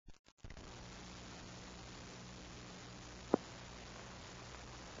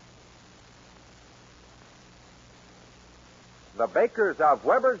the bakers of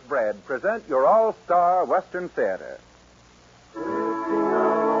Weber's Bread present your all-star Western Theater.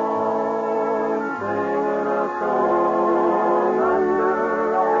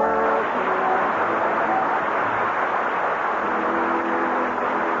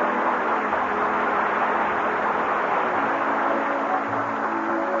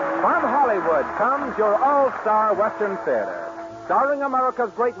 From Hollywood comes your all-star Western Theater, starring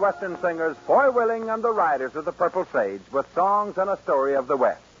America's great Western singers, Foy Willing and the Riders of the Purple Sage, with songs and a story of the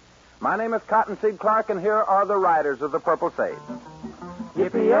West. My name is Cottonseed Clark, and here are the Riders of the Purple Sage.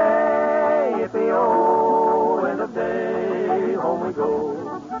 Yippee-yay, yippee-oh, end of day, home we go.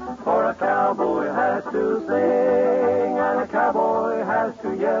 For a cowboy has to sing, and a cowboy has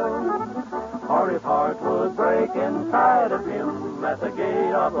to yell, or his heart would break inside of him at the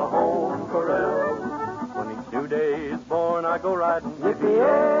gate of the home corral. When each new day is born, I go riding.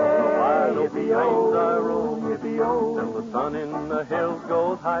 Yippee-yay, wide open plains I roam. Yippee-oh, till the sun in the hills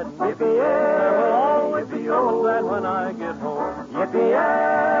goes hiding. Yippee-yay, there will always be trouble that when I get home.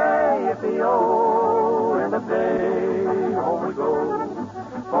 Yippee-yay, yippee-oh, in the day, home we go.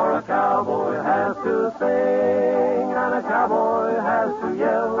 For a cowboy has to sing, and a cowboy has to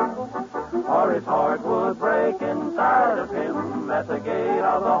yell, or his heart would break inside of him at the gate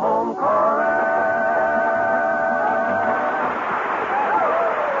of the home corral.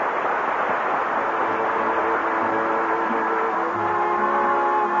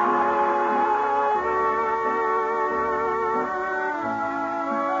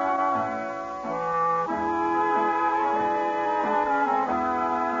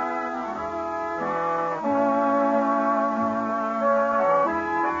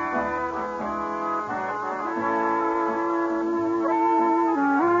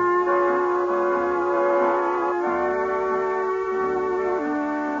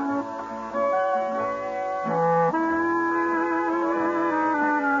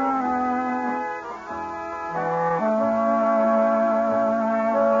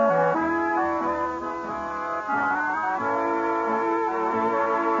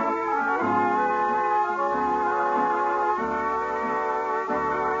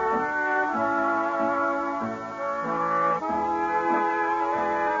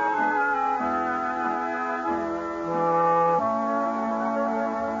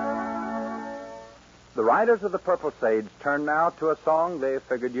 The Riders of the Purple Sage turn now to a song they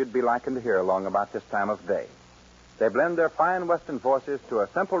figured you'd be liking to hear along about this time of day. They blend their fine Western voices to a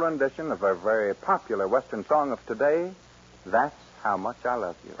simple rendition of a very popular Western song of today, That's How Much I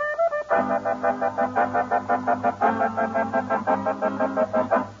Love You.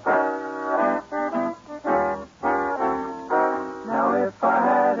 Now if I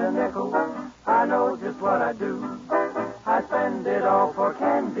had a nickel, I know just what I'd do. I'd spend it all for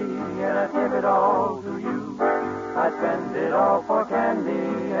candy, and I'd give it all to you. I'd spend it all for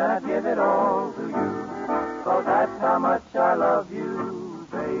candy, and I'd give it all to you. 'Cause that's how much I love you,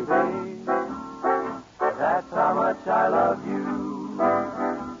 baby. That's how much I love you.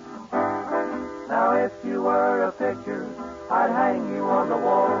 Now if you were a picture, I'd hang you on the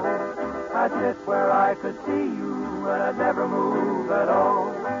wall. I'd sit where I could see you, and I'd never move at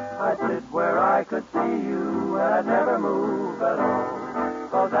all. I'd sit where I could see you, and I'd never move at all.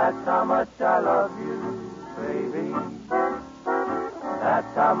 'Cause that's how much I love you, baby.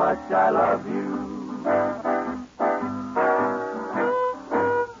 That's how much I love you.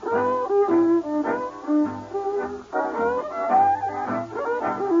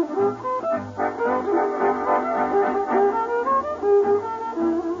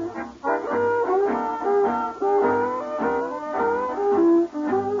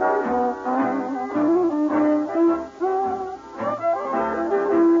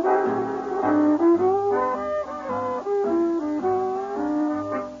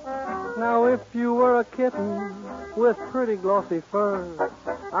 If you were a kitten with pretty glossy fur,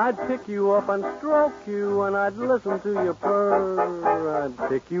 I'd pick you up and stroke you, and I'd listen to your purr. I'd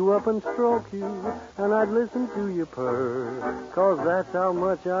pick you up and stroke you, and I'd listen to your purr. 'Cause that's how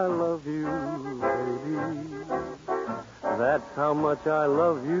much I love you, baby. That's how much I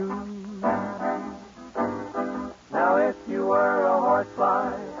love you. Now if you were a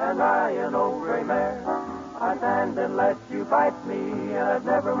horsefly and I an old gray mare, I'd stand and let you bite me, and I'd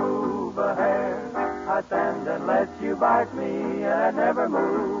never move a hair. I'd stand and let you bite me, and I'd never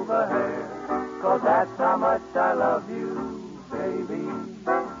move a hair. 'Cause that's how much I love you, baby.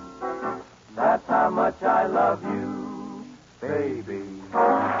 That's how much I love you, baby.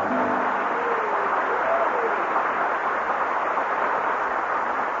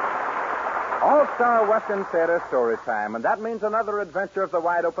 All-Star Western Theater story time, and that means another adventure of the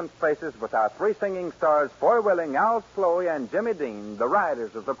wide open spaces with our three singing stars, Foy Willing, Al Sloey, and Jimmy Dean, the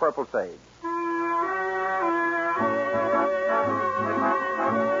riders of the Purple Sage.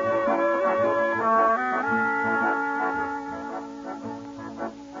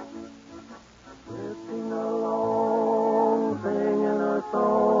 Drifting along, singing a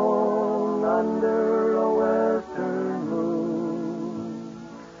song under a western moon.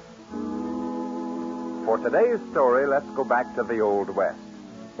 For today's story, let's go back to the Old West.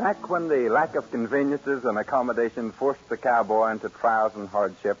 Back when the lack of conveniences and accommodation forced the cowboy into trials and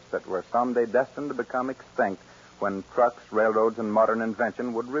hardships that were someday destined to become extinct when trucks, railroads, and modern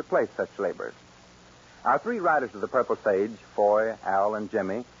invention would replace such labors. Our three riders of the Purple Sage, Foy, Al, and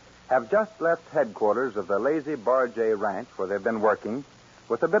Jimmy, have just left headquarters of the Lazy Bar J Ranch where they've been working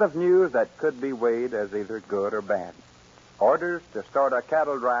with a bit of news that could be weighed as either good or bad. Orders to start a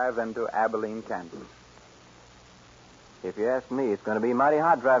cattle drive into Abilene, Kansas. If you ask me, it's going to be mighty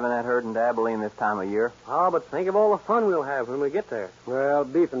hot driving that herd into Abilene this time of year. Oh, but think of all the fun we'll have when we get there. Well,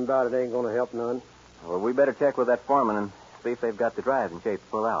 beefing about it ain't going to help none. Well, we better check with that foreman and see if they've got the drive in shape to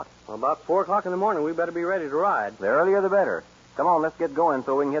pull out. Well, about 4 o'clock in the morning, we better be ready to ride. The earlier the better. Come on, let's get going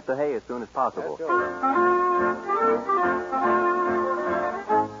so we can hit the hay as soon as possible. Let's go.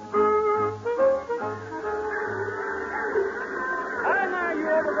 Hi, now, you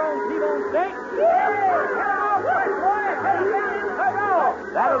overgrown T-bone steak.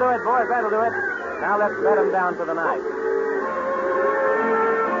 That'll do it, boys, that'll do it. Now let's bed them down for the night.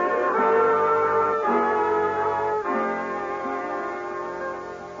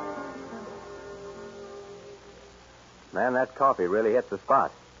 Man, that coffee really hits the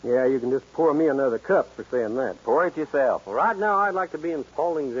spot. Yeah, you can just pour me another cup for saying that. Pour it yourself. Well, right now, I'd like to be in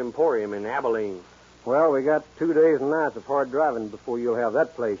Spaulding's Emporium in Abilene. Well, we got 2 days and nights of hard driving before you'll have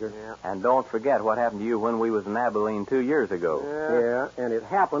that pleasure. Yeah. And don't forget what happened to you when we was in Abilene 2 years ago. Yeah, and it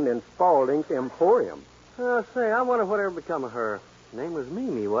happened in Spaulding's Emporium. Say, I wonder whatever become of her. Her name was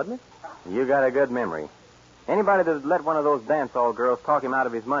Mimi, wasn't it? You got a good memory. Anybody that'd let one of those dance hall girls talk him out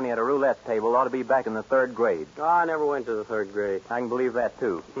of his money at a roulette table ought to be back in the 3rd grade. Oh, I never went to the 3rd grade. I can believe that,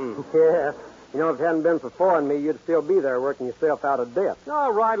 too. Yeah. You know, if it hadn't been for Foy and me, you'd still be there working yourself out of death.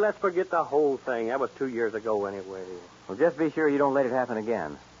 All right, let's forget the whole thing. That was 2 years ago anyway. Well, just be sure you don't let it happen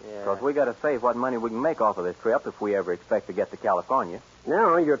again. Yeah. Because we got to save what money we can make off of this trip if we ever expect to get to California.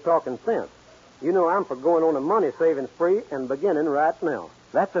 Now you're talking sense. You know I'm for going on a money-saving spree and beginning right now.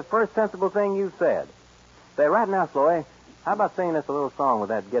 That's the first sensible thing you've said. Say, right now, Sloy, how about singing us a little song with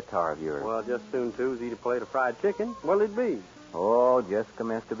that guitar of yours? Well, just soon, Tuesday, to play the fried chicken. What'll it be? Oh, just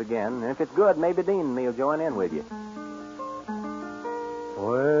commence to begin. And if it's good, maybe Dean and me'll join in with you.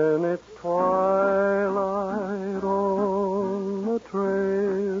 When it's twilight on the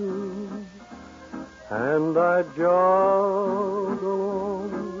trail and I jog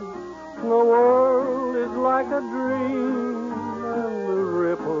along, the world is like a dream and the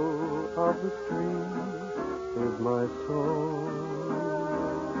ripple of the stream is my soul.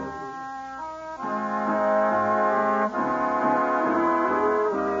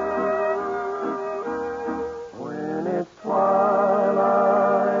 When it's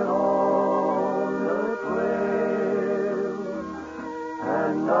twilight on the trail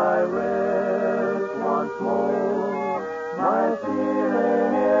and I rest once more, my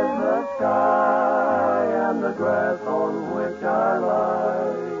feeling is the sky and the grass on which I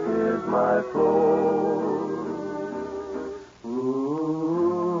lie is my floor.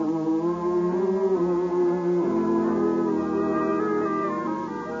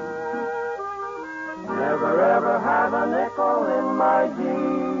 Never ever have a nickel in my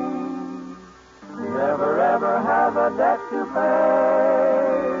jeans. Never ever have a debt to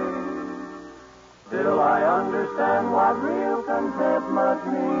pay. Still I understand what real contentment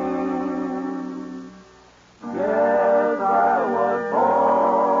means. Yes, I was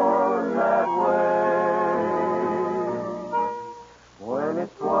born that way. When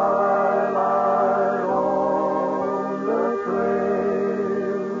it's twilight on the trail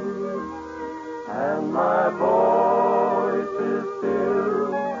and my voice is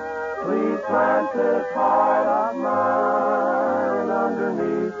still, please plant this heart of mine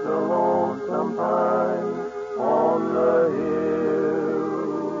underneath the lonesome pine on the hill.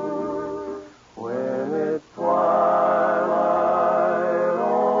 When it's twilight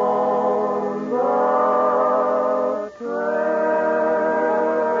on the trail.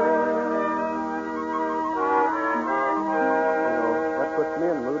 That puts me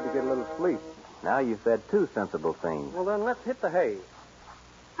in the mood to get a little sleep. Now you've said 2 sensible things. Well, then let's hit the hay.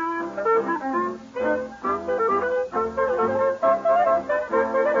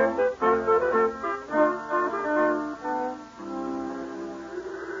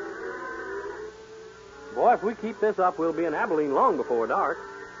 if we keep this up, we'll be in Abilene long before dark.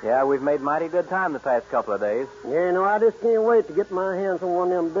 Yeah, we've made mighty good time the past couple of days. Yeah, you know, I just can't wait to get my hands on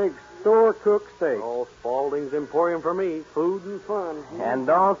one of them big store-cooked steaks. Oh, Spaulding's Emporium for me. Food and fun. And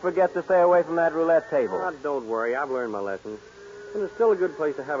don't forget to stay away from that roulette table. Ah, don't worry. I've learned my lesson. And it's still a good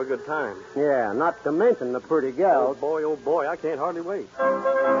place to have a good time. Yeah, not to mention the pretty Oh, gals. boy, I can't hardly wait.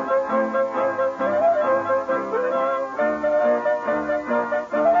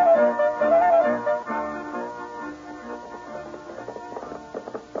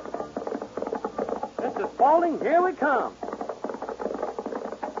 Mr. Spaulding, here we come.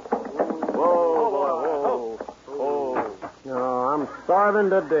 Whoa. No, I'm starving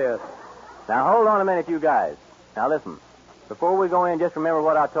to death. Now, hold on a minute, you guys. Now, listen. Before we go in, just remember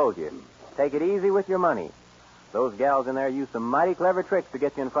what I told you. Take it easy with your money. Those gals in there use some mighty clever tricks to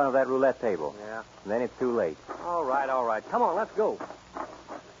get you in front of that roulette table. Yeah. And then it's too late. All right. Come on, let's go.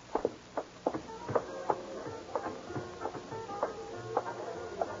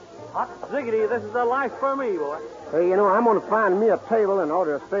 Hot ziggity, this is a life for me, boy. Hey, you know, I'm going to find me a table and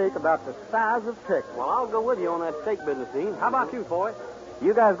order a steak about the size of Texas. Well, I'll go with you on that steak business, Dean. How about you, boy?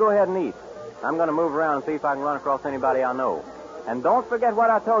 You guys go ahead and eat. I'm going to move around and see if I can run across anybody I know. And don't forget what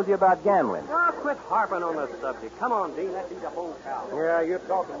I told you about gambling. Oh, quit harping on the subject. Come on, Dean, let's eat a whole cow. Yeah, you're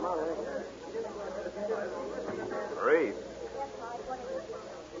talking money. Maurice.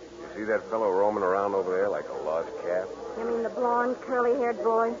 You see that fellow roaming around over there like a lost cat? You mean the blonde, curly-haired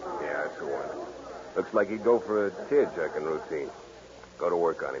boy? Yeah, that's the one. Looks like he'd go for a tear-jerking routine. Go to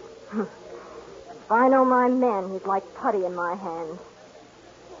work on him. If I know my men, he's like putty in my hands.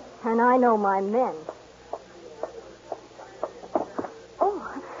 And I know my men. Oh,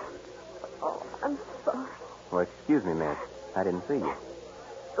 I'm sorry. Well, excuse me, miss. I didn't see you.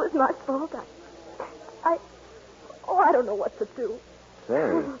 It was my fault. I don't know what to do.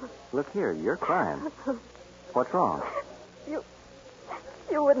 Say, look here. You're crying. What's wrong? You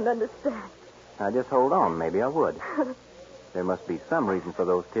wouldn't understand. Now, just hold on. Maybe I would. There must be some reason for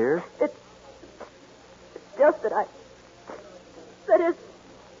those tears. It's just that that is...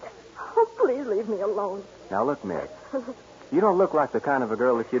 Oh, please leave me alone. Now, look, miss. You don't look like the kind of a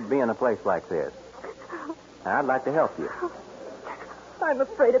girl that should be in a place like this. Now, I'd like to help you. I'm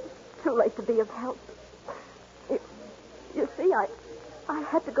afraid it's too late to be of help. You see, I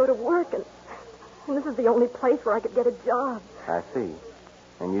had to go to work, and this is the only place where I could get a job. I see.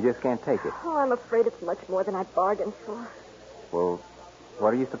 And you just can't take it. Oh, I'm afraid it's much more than I bargained for. Well,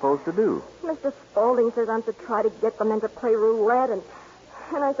 what are you supposed to do? Mr. Spaulding says I'm to try to get the men to play roulette, and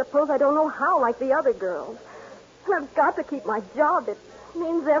I suppose I don't know how, like the other girls. And I've got to keep my job. It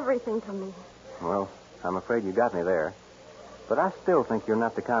means everything to me. Well, I'm afraid you got me there. But I still think you're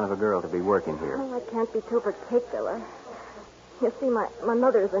not the kind of a girl to be working here. Oh, I can't be too particular. You see, my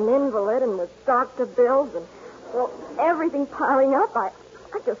mother's an invalid, and with doctor bills and, well, everything piling up, I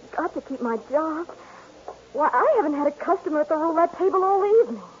just got to keep my job. Why, I haven't had a customer at the roulette table all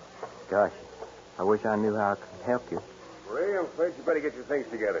evening. Gosh, I wish I knew how I could help you. Ray, I'm afraid you better get your things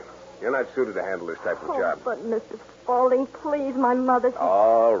together. You're not suited to handle this type of job. But, Mr. Spaulding, please, my mother...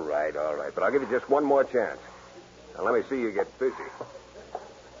 All right. But I'll give you just one more chance. Now, let me see you get busy.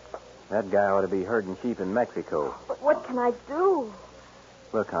 That guy ought to be herding sheep in Mexico. But what can I do?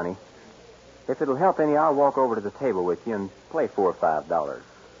 Look, honey, if it'll help any, I'll walk over to the table with you and play $4 or $5.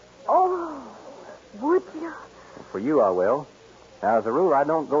 Oh, would you? For you, I will. Now, as a rule, I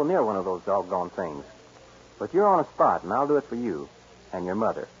don't go near one of those doggone things. But you're on a spot, and I'll do it for you and your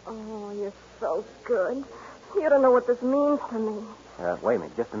mother. Oh, you're so good. You don't know what this means to me. Wait a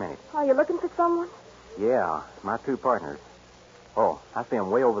minute, just a minute. Are you looking for someone? Yeah, my two partners. Oh, I see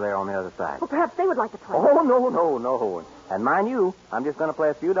them way over there on the other side. Well, perhaps they would like to play. Oh, no. And mind you, I'm just going to play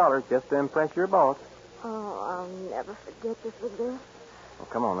a few dollars just to impress your boss. Oh, I'll never forget this with this. Well,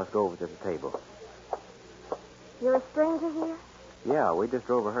 come on, let's go over to the table. You're a stranger here? Yeah, we just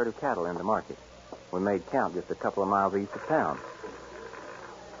drove a herd of cattle into market. We made camp just a couple of miles east of town.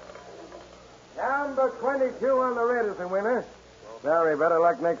 Number 22 on the red is the winner. Sorry, better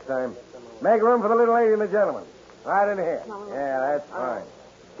luck next time. Make room for the little lady and the gentleman. Right in here. Yeah, that's fine.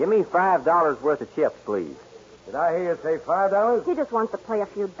 Give me $5 worth of chips, please. Did I hear you say $5? He just wants to play a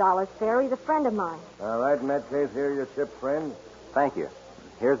few dollars fair. He's a friend of mine. All right, in that case, here are your chips, friend. Thank you.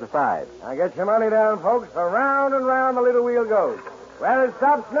 Here's the 5. Now get your money down, folks, for round and round the little wheel goes. Where it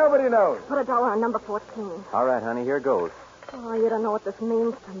stops, nobody knows. Put $1 on number 14. All right, honey, here goes. Oh, you don't know what this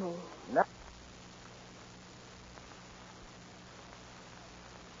means to me.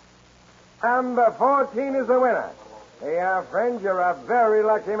 Number 14 is the winner. Hey, friend, you're a very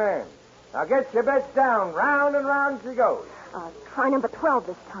lucky man. Now get your bets down. Round and round she goes. Try number 12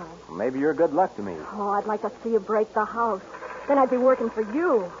 this time. Maybe you're good luck to me. Oh, I'd like to see you break the house. Then I'd be working for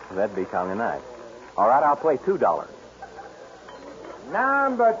you. That'd be kind of nice. All right, I'll play $2.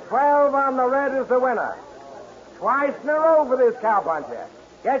 Number 12 on the red is the winner. Twice in a row for this cowpuncher.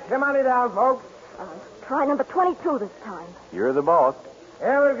 Get your money down, folks. Try number 22 this time. You're the boss.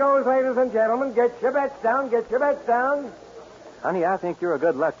 Here it goes, ladies and gentlemen. Get your bets down. Get your bets down. Honey, I think you're a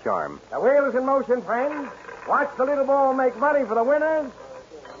good luck charm. The wheel is in motion, friends. Watch the little ball make money for the winners.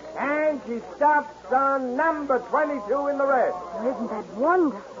 And she stops on number 22 in the red. Isn't that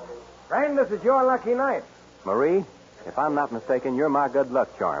wonderful? Friend, this is your lucky night. Marie, if I'm not mistaken, you're my good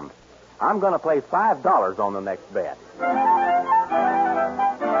luck charm. I'm going to play $5 on the next bet.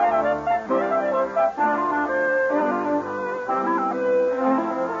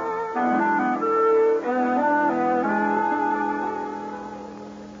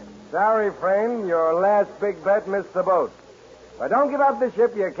 Sorry, friend. Your last big bet missed the boat. But don't give up the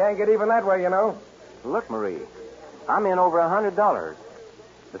ship. You can't get even that way, you know. Look, Marie, I'm in over $100.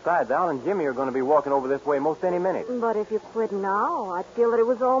 Besides, Al and Jimmy are going to be walking over this way most any minute. But if you quit now, I'd feel that it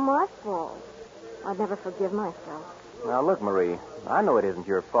was all my fault. I'd never forgive myself. Now, look, Marie, I know it isn't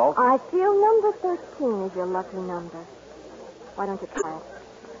your fault. I feel number 13 is your lucky number. Why don't you try it?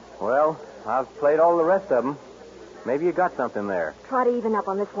 Well, I've played all the rest of them. Maybe you got something there. Try to even up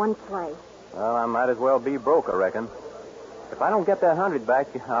on this one play. Well, I might as well be broke, I reckon. If I don't get that 100 back,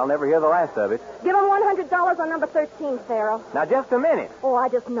 I'll never hear the last of it. Give him $100 on number 13, Pharaoh. Now, just a minute. Oh, I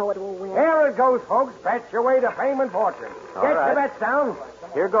just know it will win. Here it goes, folks. Bet your way to fame and fortune. All Get right. your bets down.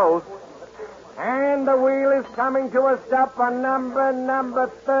 Here goes. And the wheel is coming to a stop on number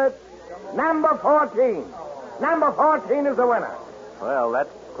 14. Number 14 is the winner. Well, that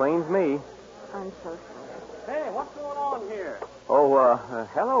cleans me. I'm so sorry. Hey, what's going on here? Oh,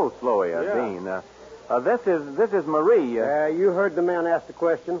 hello, Sloey, Dean. This is Marie. You heard the man ask the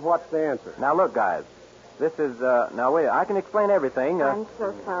question. What's the answer? Now, look, guys. This is, now, wait, I can explain everything. I'm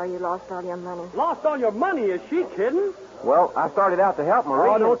so sorry you lost all your money. Lost all your money, is she kidding? Well, I started out to help Marie.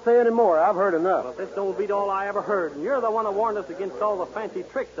 Oh, don't say any more. I've heard enough. Well, this don't beat all I ever heard. And you're the one who warned us against all the fancy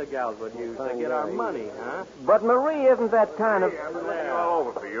tricks the gals would use to get our money, huh? But Marie isn't that kind of... I'm looking all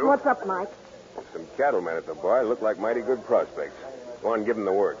over for you. What's up, Mike? Some cattlemen at the bar look like mighty good prospects. Go on, give them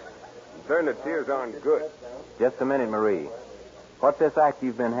the works. And turn the tears on good. Just a minute, Marie. What's this act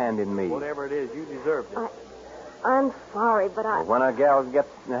you've been handing me? Whatever it is, you deserved it. I'm sorry, but I... When a gal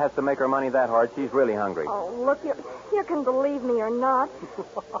has to make her money that hard, she's really hungry. Oh, look, you can believe me or not.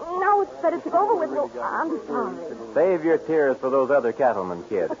 Now that it's over with, well, I'm sorry. Save your tears for those other cattlemen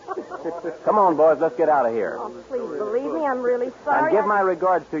kids. Come on, boys, let's get out of here. Oh, please believe me, I'm really sorry. And give my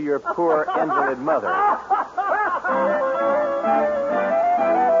regards to your poor invalid mother.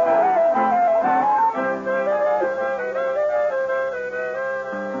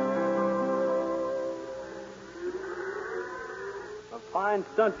 Fine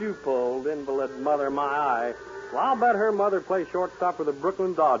stunt you pulled, invalid mother, my eye. Well, I'll bet her mother plays shortstop for the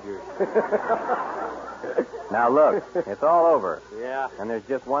Brooklyn Dodgers. Now, look, it's all over. Yeah. And there's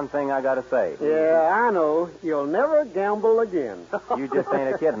just one thing I got to say. Yeah, I know. You'll never gamble again. You just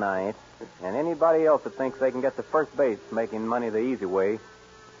ain't a kid, and I ain't. And anybody else that thinks they can get to first base making money the easy way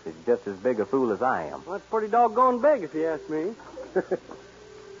is just as big a fool as I am. Well, that's pretty doggone big, if you ask me.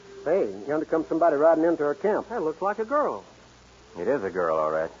 Hey, yonder comes somebody riding into our camp. That looks like a girl. It is a girl,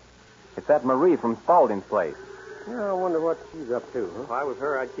 all right. It's that Marie from Spaulding's place. Yeah, I wonder what she's up to, huh? If I was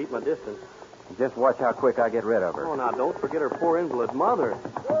her, I'd keep my distance. Just watch how quick I get rid of her. Oh, now, don't forget her poor invalid mother.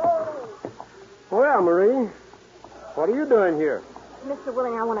 Well, Marie, what are you doing here? Mr.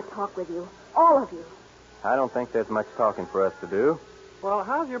 Willing, I want to talk with you. All of you. I don't think there's much talking for us to do. Well,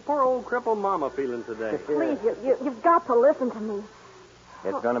 how's your poor old crippled mama feeling today? Please, you've got to listen to me.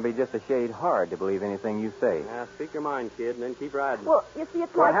 It's going to be just a shade hard to believe anything you say. Now, speak your mind, kid, and then keep riding. Well, you see,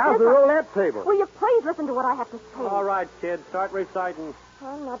 it's Well, like how's this. the roulette table? Will you please listen to what I have to say? All right, kid, start reciting.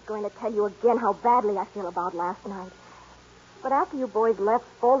 I'm not going to tell you again how badly I feel about last night. But after you boys left,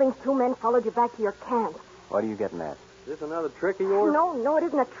 Spaulding's 2 men followed you back to your camp. What are you getting at? Is this another trick of yours? No, it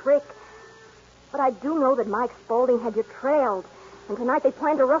isn't a trick. But I do know that Mike Spaulding had you trailed. And tonight they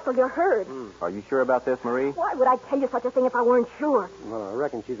plan to rustle your herd. Are you sure about this, Marie? Why would I tell you such a thing if I weren't sure? Well, I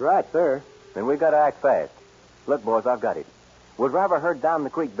reckon she's right, sir. Then we've got to act fast. Look, boys, I've got it. We'll drive our herd down the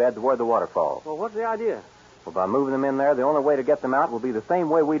creek bed to where the water falls. Well, what's the idea? Well, by moving them in there, the only way to get them out will be the same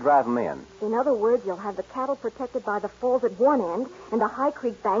way we drive them in. In other words, you'll have the cattle protected by the falls at one end and the High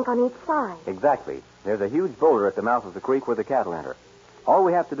Creek bank on each side. Exactly. There's a huge boulder at the mouth of the creek where the cattle enter. All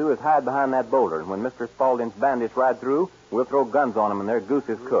we have to do is hide behind that boulder, and when Mr. Spaulding's bandits ride through, we'll throw guns on them and their goose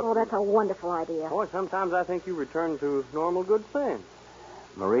is cooked. Oh, that's a wonderful idea. Boy, sometimes I think you return to normal good sense.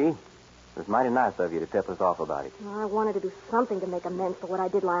 Marie, it was mighty nice of you to tip us off about it. I wanted to do something to make amends for what I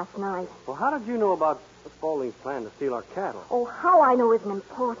did last night. Well, how did you know about Spaulding's plan to steal our cattle? Oh, how I know isn't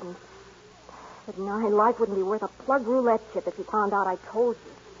important. But my life wouldn't be worth a plug roulette chip if you found out I told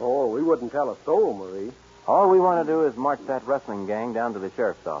you. Oh, we wouldn't tell a soul, Marie. All we want to do is march that rustling gang down to the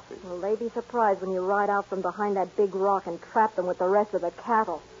sheriff's office. Well, they'd be surprised when you ride out from behind that big rock and trap them with the rest of the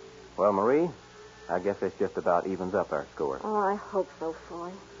cattle. Well, Marie, I guess this just about evens up our score. Oh, I hope so,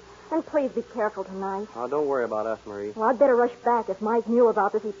 Foy. And please be careful tonight. Oh, don't worry about us, Marie. Well, I'd better rush back. If Mike knew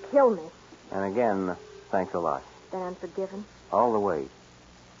about this, he'd kill me. And again, thanks a lot. Then I'm forgiven. All the way.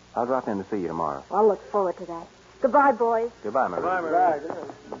 I'll drop in to see you tomorrow. I'll look forward to that. Goodbye, boys. Goodbye, Marie. Goodbye,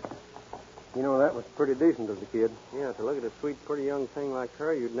 Marie. You know, that was pretty decent of the kid. Yeah, to look at a sweet, pretty young thing like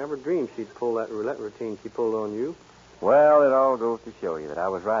her, you'd never dream she'd pull that roulette routine she pulled on you. Well, it all goes to show you that I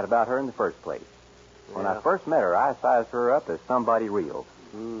was right about her in the first place. When I first met her, I sized her up as somebody real.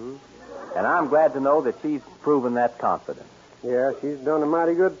 Mm-hmm. And I'm glad to know that she's proven that confidence. Yeah, she's done a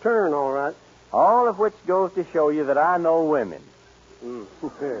mighty good turn, all right. All of which goes to show you that I know women.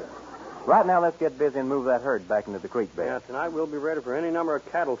 Yeah. Right now, let's get busy and move that herd back into the creek bed. Yeah, tonight we'll be ready for any number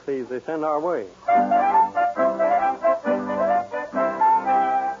of cattle thieves they send our way.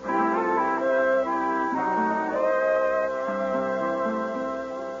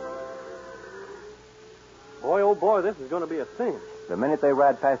 Boy, oh boy, this is going to be a cinch. The minute they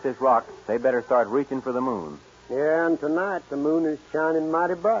ride past this rock, they better start reaching for the moon. Yeah, and tonight the moon is shining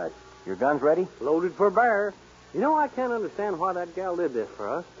mighty bright. Your guns ready? Loaded for bear. You know, I can't understand why that gal did this for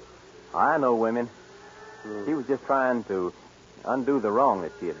us. I know women. She was just trying to undo the wrong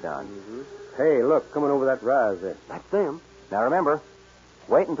that she had done. Mm-hmm. Hey, look, coming over that rise there. That's them. Now, remember,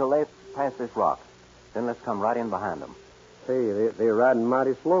 wait until they pass this rock. Then let's come right in behind them. Hey, they're riding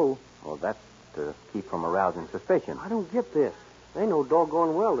mighty slow. Well, that's to keep from arousing suspicion. I don't get this. They know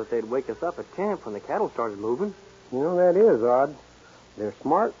doggone well that they'd wake us up at camp when the cattle started moving. You know, that is odd. Their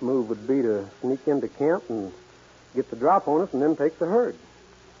smart move would be to sneak into camp and get the drop on us and then take the herd.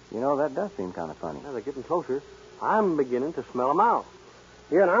 You know, that does seem kind of funny. Now they're getting closer. I'm beginning to smell them out.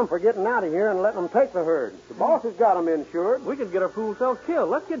 Yeah, and I'm for getting out of here and letting them take the herd. The boss has got them insured. We could get our fool selves killed.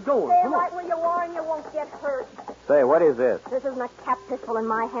 Let's get going. Stay Come on. right where you are and you won't get hurt. Say, what is this? This isn't a cap pistol in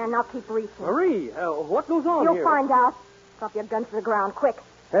my hand. Now keep reaching. Marie, what goes on You'll here? find out. Drop your gun to the ground, quick.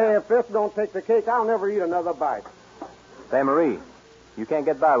 Hey, if this don't take the cake, I'll never eat another bite. Say, Marie, you can't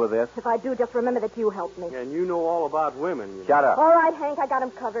get by with this. If I do, just remember that you helped me. And you know all about women. You know. Shut up. All right, Hank, I got him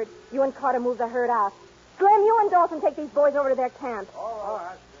covered. You and Carter move the herd out. Slim, you and Dawson take these boys over to their camp. All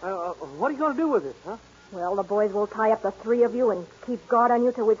right. What are you going to do with it, huh? Well, the boys will tie up the three of you and keep guard on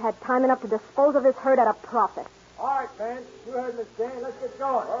you till we've had time enough to dispose of this herd at a profit. All right, Ben. You heard Miss Jane. Let's get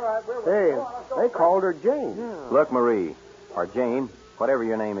going. All right, Hey, they called her Jane. Yeah. Look, Marie, or Jane, whatever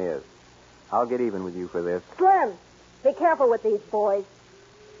your name is, I'll get even with you for this. Slim, be careful with these boys.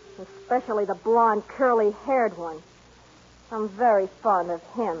 Especially the blonde, curly-haired one. I'm very fond of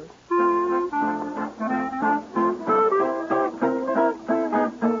him.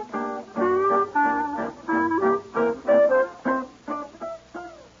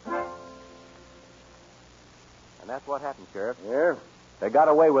 And that's what happened, Sheriff. Yeah? They got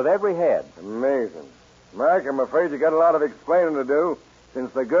away with every head. Amazing. Mike, I'm afraid you got a lot of explaining to do,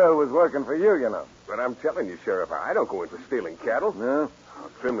 since the girl was working for you, you know. But I'm telling you, Sheriff, I don't go into stealing cattle. No? I'll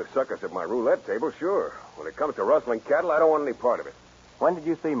trim the suckers at my roulette table, sure. When it comes to rustling cattle, I don't want any part of it. When did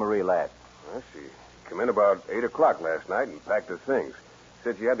you see Marie last? Well, she came in about 8 o'clock last night and packed her things.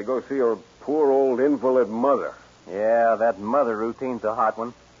 Said she had to go see her poor old invalid mother. Yeah, that mother routine's a hot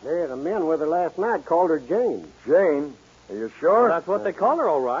one. Yeah, the men with her last night called her Jane. Jane? Are you sure? Well, that's what they call her,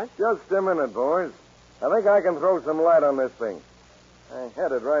 all right. Just a minute, boys. I think I can throw some light on this thing. I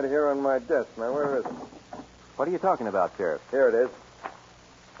had it right here on my desk. Now, where is it? What are you talking about, Sheriff? Here it is.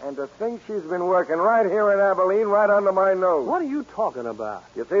 And to think she's been working right here in Abilene, right under my nose. What are you talking about?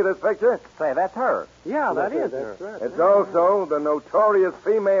 You see this picture? Say, that's her. Yeah, that is That's her. It's also the notorious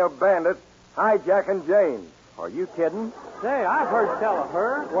female bandit, Hijacking Jane. Are you kidding? Say, I've heard tell of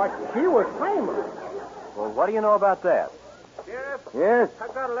her. What, she was famous. Well, what do you know about that? Sheriff, Yes?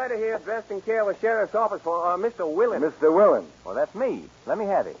 I've got a letter here addressed in care of the sheriff's office for Mr. Willen. Mr. Willen. Well, that's me. Let me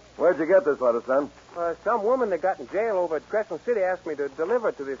have it. Where'd you get this letter, son? Some woman that got in jail over at Crescent City asked me to deliver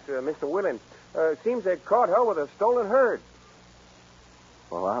it to this Mr. Willen. Seems they caught her with a stolen herd.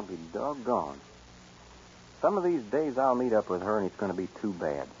 Well, I'll be doggone. Some of these days I'll meet up with her, and it's going to be too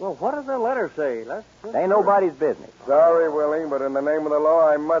bad. Well, what does the letter say? It ain't nobody's business. Sorry, Willie, but in the name of the law,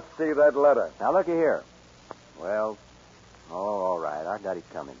 I must see that letter. Now, looky here. Well, all right. I got it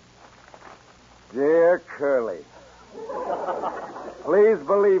coming. Dear Curly, please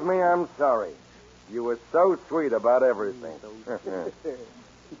believe me, I'm sorry. You were so sweet about everything.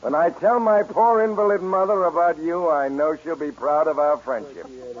 When I tell my poor invalid mother about you, I know she'll be proud of our friendship.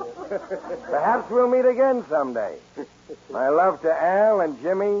 Perhaps we'll meet again someday. My love to Al and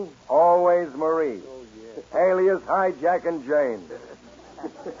Jimmy, always Marie. Alias Hijack and Jane.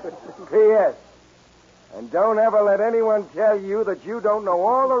 P.S. And don't ever let anyone tell you that you don't know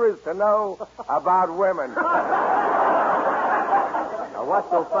all there is to know about women. Now, what's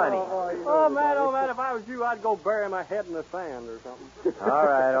so funny? Oh, man, if I was you, I'd go bury my head in the sand or something. All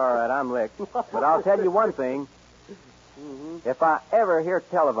right, I'm licked. But I'll tell you one thing. If I ever hear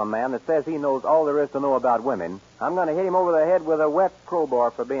tell of a man that says he knows all there is to know about women, I'm going to hit him over the head with a wet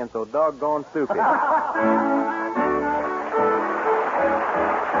crowbar for being so doggone stupid.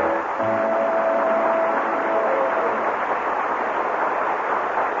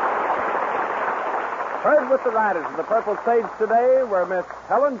 Heard with the Riders of the Purple Sage today were Miss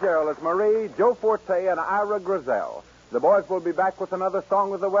Helen Gerald as Marie, Joe Forte, and Ira Grizel. The boys will be back with another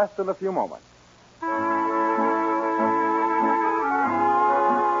Song of the West in a few moments.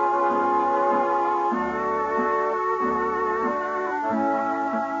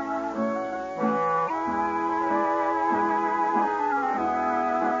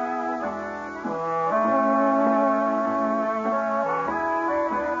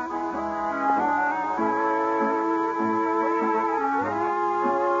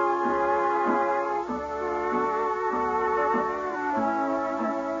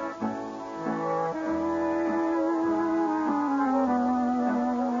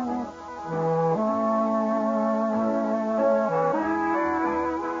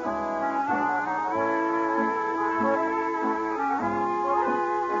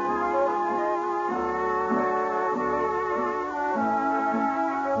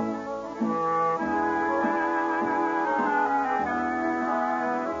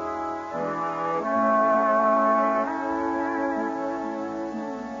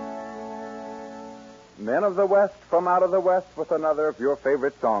 Men of the West from out of the West with another of your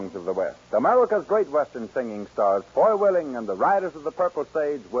favorite songs of the West. America's great Western singing stars, Foy Willing and the Riders of the Purple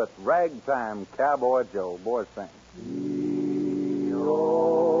Sage with Ragtime Cowboy Joe. Boys, sing. We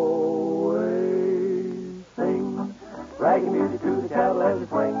always sing raggy music to the cattle as they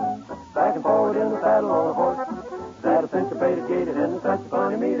swing, back and forward in the saddle on a horse. That a syncopated, gated, and such a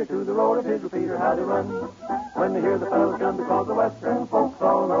funny meter to the roar of his repeater, how they run. When they hear the fellas gun, because the Western folks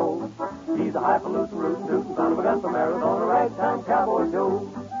all know he's a highfalutin, rootin', tootin' son of a gun from Arizona, Ragtime Cowboy Joe.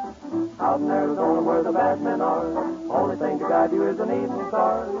 Out in Arizona where the bad men are, only thing to guide you is an evening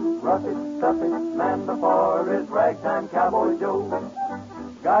star. Roughest, toughest man before is Ragtime Cowboy Joe.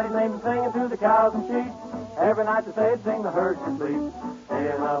 Got his name singing to the cows and sheep. Every night they say he'd sing the herd to sleep.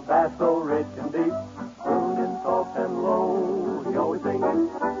 In a bass so rich and deep, crooning soft and low. He always singing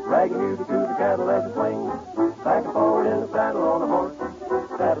raggy music to the cattle as they swing, back and forward in the saddle on a horse.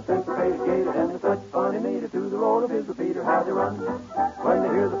 That a syncopated, gated, and such funny meter to the roar of his repeater, how they run. When they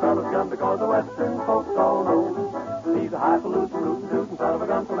hear the fellas gun, because the Western folks all know he's a highfalutin, rootin', tootin' son of a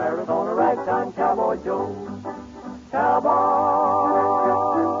gun from Arizona, Ragtime Cowboy Joe. Cowboy,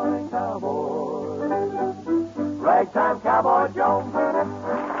 cowboy, Ragtime Cowboy Joe.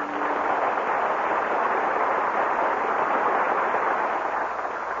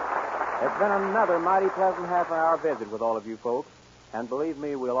 It's been another mighty pleasant half-hour visit with all of you folks, and believe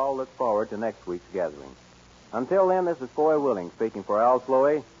me, we'll all look forward to next week's gathering. Until then, this is Foy Willing speaking for Al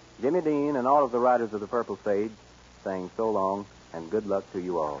Sloey, Jimmy Dean, and all of the Riders of the Purple Sage, saying so long and good luck to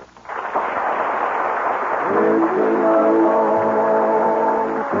you all.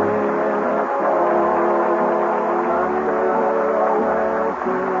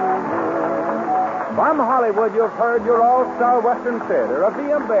 From Hollywood, you've heard your all-star Western Theater, a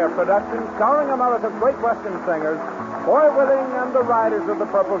V.M. Bear production starring America's great Western singers, Foy Willing and the Riders of the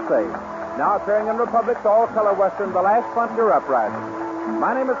Purple Sage. Now appearing in Republic's all-color Western, The Last Frontier Uprising.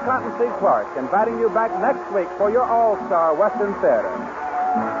 My name is Cotton C. Clark, inviting you back next week for your all-star Western Theater.